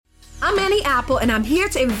I'm Annie Apple, and I'm here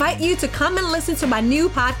to invite you to come and listen to my new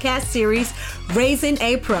podcast series, Raising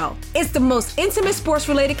a Pro. It's the most intimate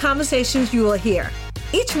sports-related conversations you will hear.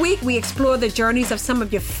 Each week, we explore the journeys of some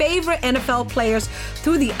of your favorite NFL players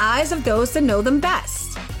through the eyes of those that know them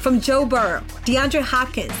best. From Joe Burrow, DeAndre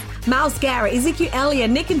Hopkins, Myles Garrett, Ezekiel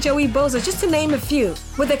Elliott, Nick and Joey Bosa, just to name a few.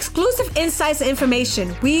 With exclusive insights and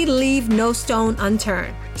information, we leave no stone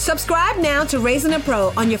unturned. Subscribe now to Raising a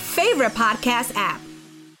Pro on your favorite podcast app.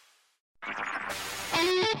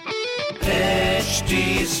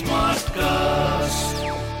 HT Smartcast.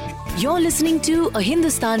 You're listening to a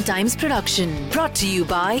Hindustan Times production brought to you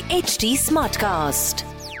by HT Smartcast.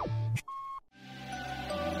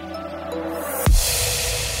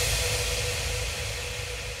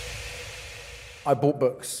 I bought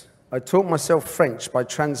books. I taught myself French by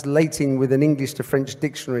translating with an English to French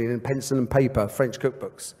dictionary and pencil and paper French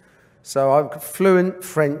cookbooks. So I'm fluent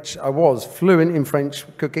French. I was fluent in French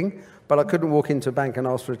cooking, but I couldn't walk into a bank and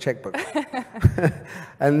ask for a checkbook.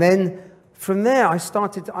 And then from there, I saw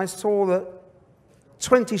that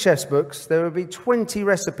 20 chef's books, there would be 20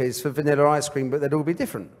 recipes for vanilla ice cream, but they'd all be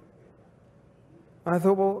different. And I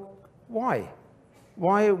thought, well, why?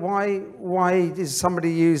 Why is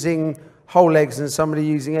somebody using whole eggs and somebody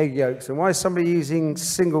using egg yolks? And why is somebody using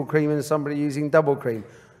single cream and somebody using double cream?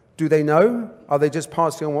 Do they know? Are they just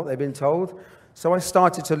passing on what they've been told? So I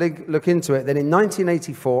started to look into it. Then in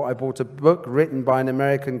 1984, I bought a book written by an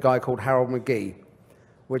American guy called Harold McGee,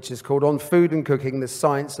 which is called On Food and Cooking, the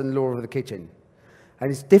Science and Law of the Kitchen.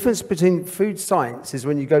 And the difference between food science is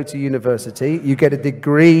when you go to university, you get a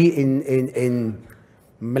degree in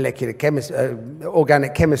molecular chemistry,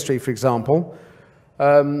 organic chemistry, for example,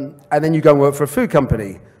 and then you go and work for a food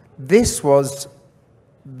company. This was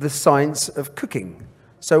the science of cooking.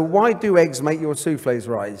 So why do eggs make your soufflés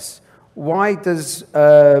rise? Why does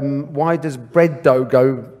bread dough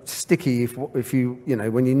go sticky if you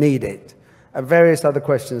when you need it? And various other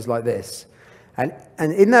questions like this. And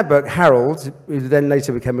in that book, Harold, who then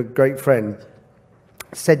later became a great friend,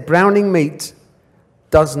 said browning meat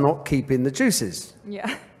does not keep in the juices.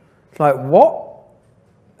 Yeah. It's like, what?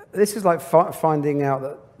 This is like finding out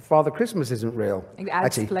that Father Christmas isn't real. It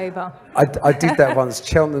adds flavour. I did that once,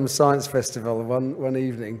 Cheltenham Science Festival, one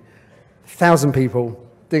evening. 1,000 people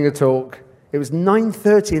doing a talk. It was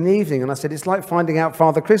 9:30 in the evening, and I said, it's like finding out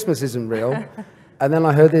Father Christmas isn't real. And then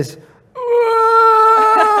I heard this,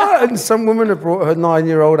 and some woman had brought her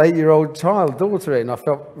 9-year-old, 8-year-old daughter in. I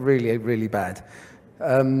felt really, really bad.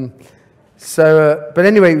 But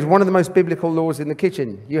anyway, it was one of the most biblical laws in the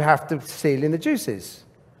kitchen. You have to seal in the juices.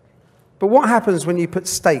 But what happens when you put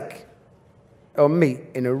steak or meat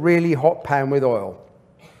in a really hot pan with oil?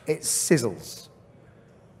 It sizzles.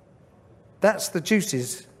 That's the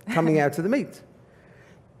juices coming out of the meat.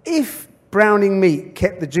 If browning meat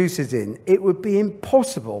kept the juices in, it would be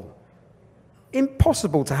impossible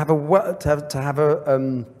to have a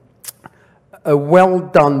well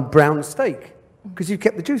done brown steak because you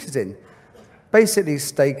kept the juices in. Basically,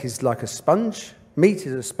 steak is like a sponge. Meat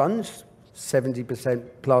is a sponge, 70%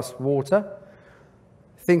 plus water.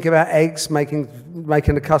 Think about eggs, making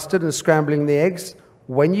a custard and scrambling the eggs.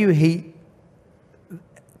 When you heat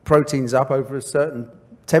proteins up over a certain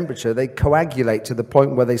temperature, they coagulate to the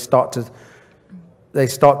point where they start to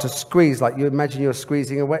squeeze, like you imagine you're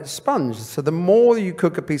squeezing a wet sponge. So the more you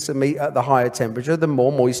cook a piece of meat at the higher temperature, the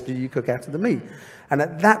more moisture you cook out of the meat. And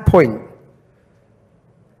at that point,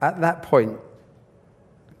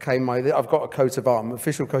 came I've got a coat of arms,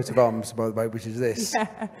 official coat of arms, by the way, which is this.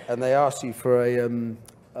 Yeah. And they ask you for a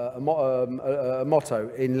motto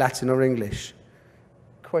in Latin or English.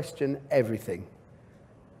 Question everything.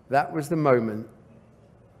 That was the moment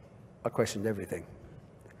I questioned everything.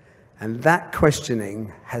 And that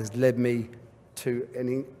questioning has led me to an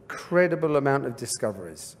incredible amount of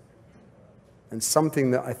discoveries. And something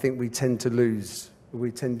that I think we're tending to lose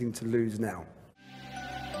now.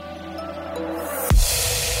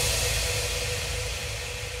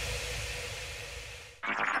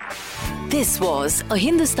 This was a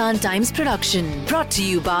Hindustan Times production brought to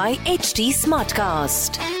you by HT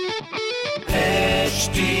Smartcast.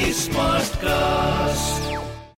 HT Smartcast.